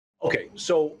Okay,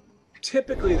 so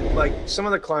typically, like some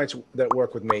of the clients that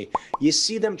work with me, you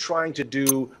see them trying to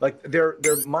do like their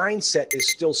mindset is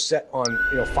still set on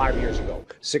 5 years ago,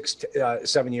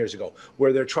 7 years ago,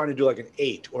 where they're trying to do like an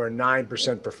 8 or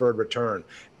 9% preferred return,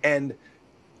 and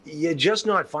you're just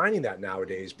not finding that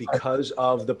nowadays because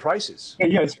of the prices.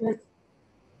 Yeah,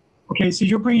 okay. So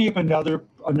you're bringing up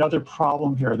another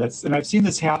problem here. And I've seen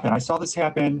this happen. I saw this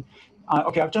happen.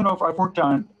 Okay,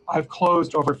 I've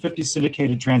closed over 50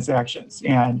 syndicated transactions,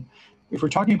 and if we're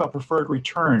talking about preferred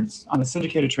returns on a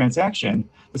syndicated transaction,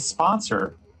 the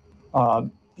sponsor,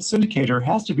 the syndicator,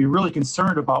 has to be really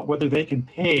concerned about whether they can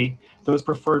pay those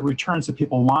preferred returns that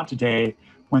people want today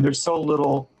when there's so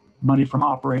little money from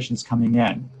operations coming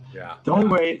in. Yeah. The only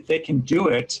way they can do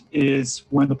it is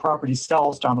when the property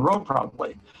sells down the road,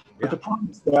 probably. But the problem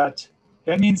is that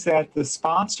means that the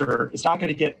sponsor is not going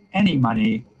to get any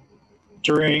money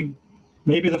during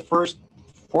maybe the first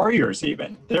 4 years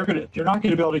even. They're not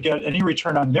going to be able to get any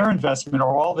return on their investment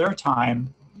or all their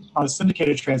time on a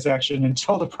syndicated transaction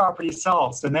until the property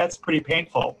sells, and that's pretty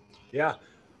painful. Yeah.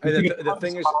 And the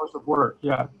thing is, hours of work.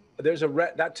 Yeah. There's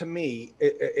that to me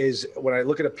is when I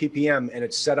look at a PPM and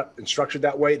it's set up and structured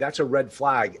that way, that's a red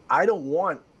flag. I don't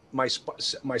want my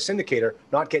syndicator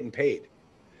not getting paid,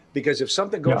 because if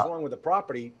something goes wrong with the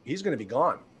property, he's going to be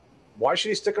gone. Why should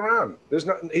he stick around?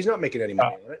 He's not making any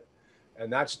money on it.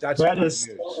 And that is so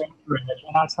accurate. I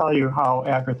cannot tell you how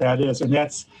accurate that is, and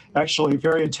that's actually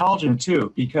very intelligent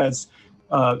too, because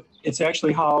it's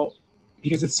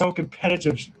so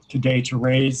competitive today to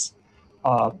raise,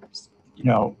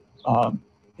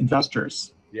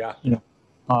 investors. Yeah.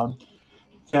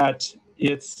 That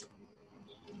it's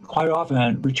quite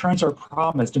often returns are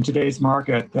promised in today's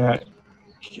market that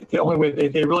the only way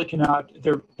they really cannot.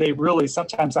 They really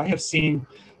sometimes I have seen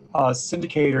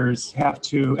syndicators have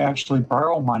to actually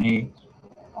borrow money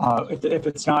if the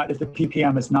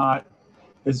PPM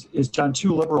is done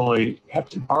too liberally, have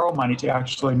to borrow money to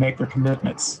actually make their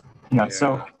commitments.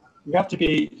 So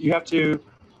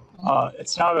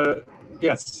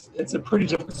it's a pretty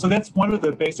different. So that's one of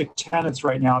the basic tenets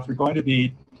right now. If you're going to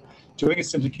be doing a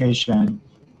syndication,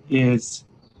 is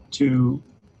to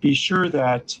be sure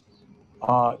that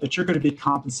you're going to be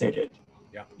compensated.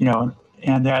 Yeah.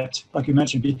 And that, like you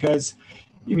mentioned, because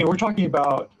we're talking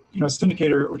about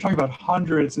syndicator, we're talking about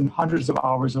hundreds and hundreds of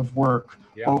hours of work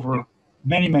over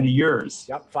many, many years.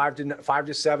 Yep, 5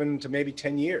 to 7 to maybe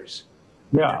 10 years.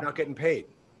 Yeah, they're not getting paid.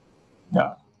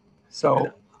 Yeah. So.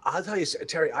 And I'll tell you,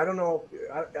 Terry, I don't know,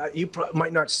 you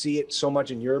might not see it so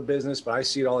much in your business, but I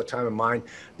see it all the time in mine.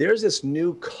 There's this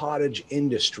new cottage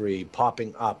industry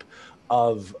popping up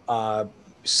of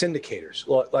syndicators,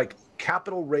 like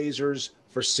capital raisers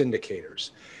for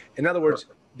syndicators. In other words,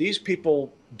 these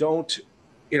people don't,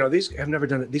 these people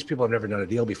have never done a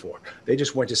deal before. They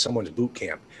just went to someone's boot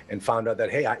camp and found out that,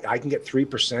 hey, I can get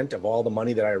 3% of all the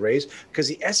money that I raise. Because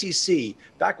the SEC,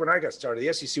 back when I got started,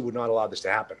 the SEC would not allow this to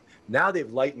happen. Now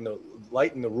they've lightened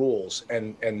the rules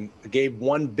and gave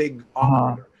one big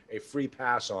operator a free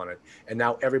pass on it, and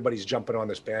now everybody's jumping on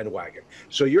this bandwagon.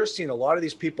 So you're seeing a lot of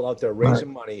these people out there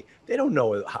raising money. They don't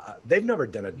know, they've never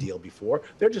done a deal before.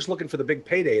 They're just looking for the big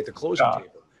payday at the closing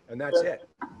table, and that's it.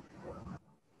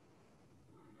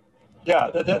 Yeah,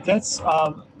 that's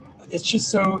it's just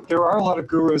so there are a lot of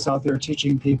gurus out there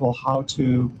teaching people how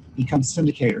to become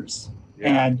syndicators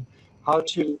and how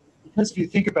to, because if you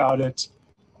think about it,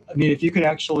 I mean, if you could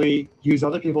actually use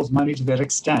other people's money to that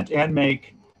extent and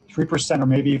make 3% or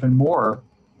maybe even more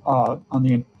on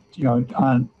the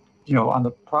on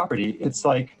the property, it's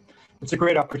a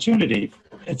great opportunity.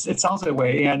 It sounds that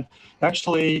way, and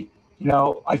actually,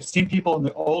 I've seen people in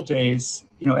the old days,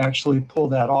 actually pull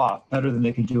that off better than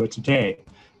they can do it today.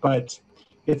 But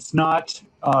it's not.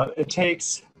 It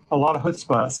takes a lot of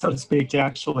chutzpah, so to speak, to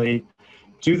actually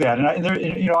do that.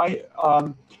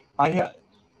 I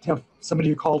have somebody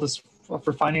who called us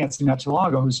for financing not too long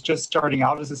ago who's just starting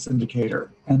out as a syndicator,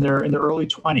 and they're in their early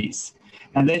 20s,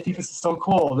 and they think this is so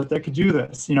cool that they could do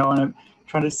this, and I'm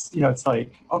trying to, it's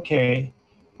like, okay,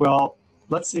 well,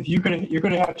 if you're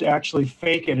gonna have to actually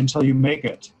fake it until you make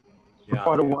it for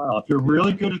quite a while. If you're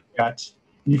really good at that,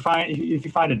 and if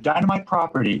you find a dynamite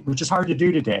property, which is hard to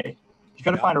do today, you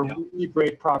got to find a really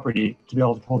great property to be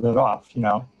able to pull that off,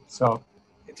 so.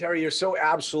 Terry, you're so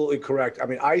absolutely correct. I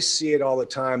mean, I see it all the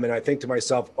time, and I think to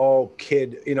myself, oh,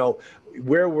 kid,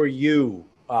 where were you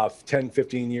 10,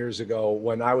 15 years ago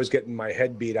when I was getting my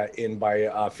head beat in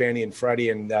by Fannie and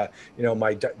Freddie and,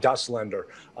 my dust lender?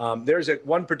 There's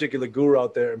one particular guru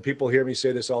out there, and people hear me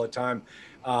say this all the time,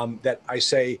 that I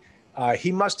say,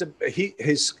 He must have.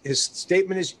 His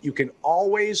statement is you can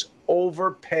always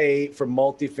overpay for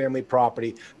multifamily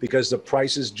property because the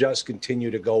prices just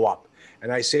continue to go up.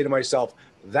 And I say to myself,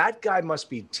 that guy must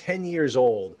be 10 years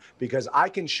old because I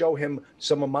can show him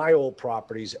some of my old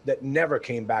properties that never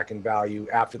came back in value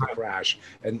after the crash.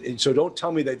 And so don't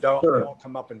tell me they don't, Sure. they don't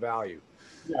come up in value.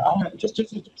 Yeah, just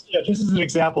as an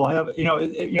example, I have,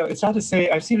 it's not to say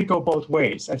I've seen it go both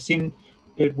ways. I've seen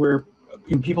it where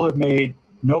people have made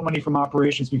no money from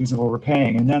operations because of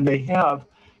overpaying, and then they have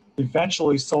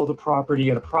eventually sold the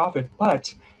property at a profit.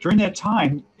 But during that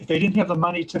time, if they didn't have the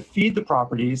money to feed the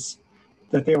properties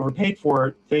that they overpaid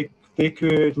for, they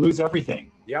could lose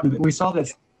everything. Yep. We saw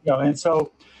this, and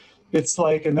so it's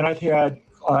like, and then I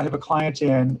have a client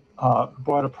who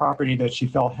bought a property that she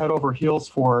fell head over heels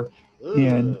for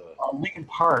in Lincoln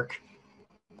Park,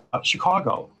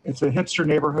 Chicago. It's a hipster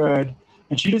neighborhood,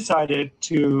 and she decided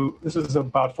to. This was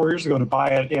about 4 years ago to buy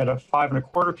it at a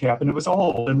 5.25 cap, and it was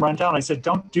old and run down. I said,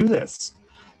 "Don't do this."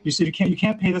 You said you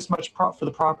can't pay this much for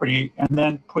the property and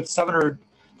then put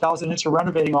 700,000 into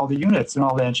renovating all the units and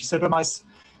all that. And she said, "But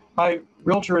my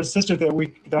realtor insisted that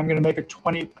I'm going to make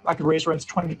I could raise rents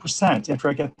 20% after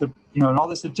I get and all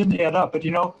this. It didn't add up. But,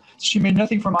 she made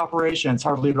nothing from operations,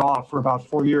 hardly at all, for about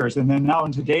 4 years. And then now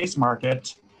in today's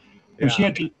market, she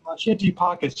had deep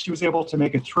pockets. She was able to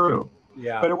make it through.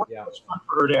 Yeah. But it wasn't much fun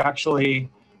for her to actually,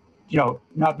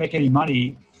 not make any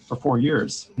money for 4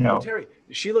 years. Terry,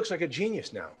 she looks like a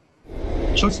genius now.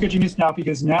 She looks like a genius now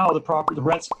because now the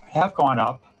rents have gone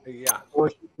up. Yeah. Or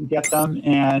she can get them,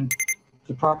 and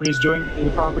the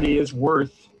property is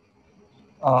worth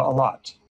a lot.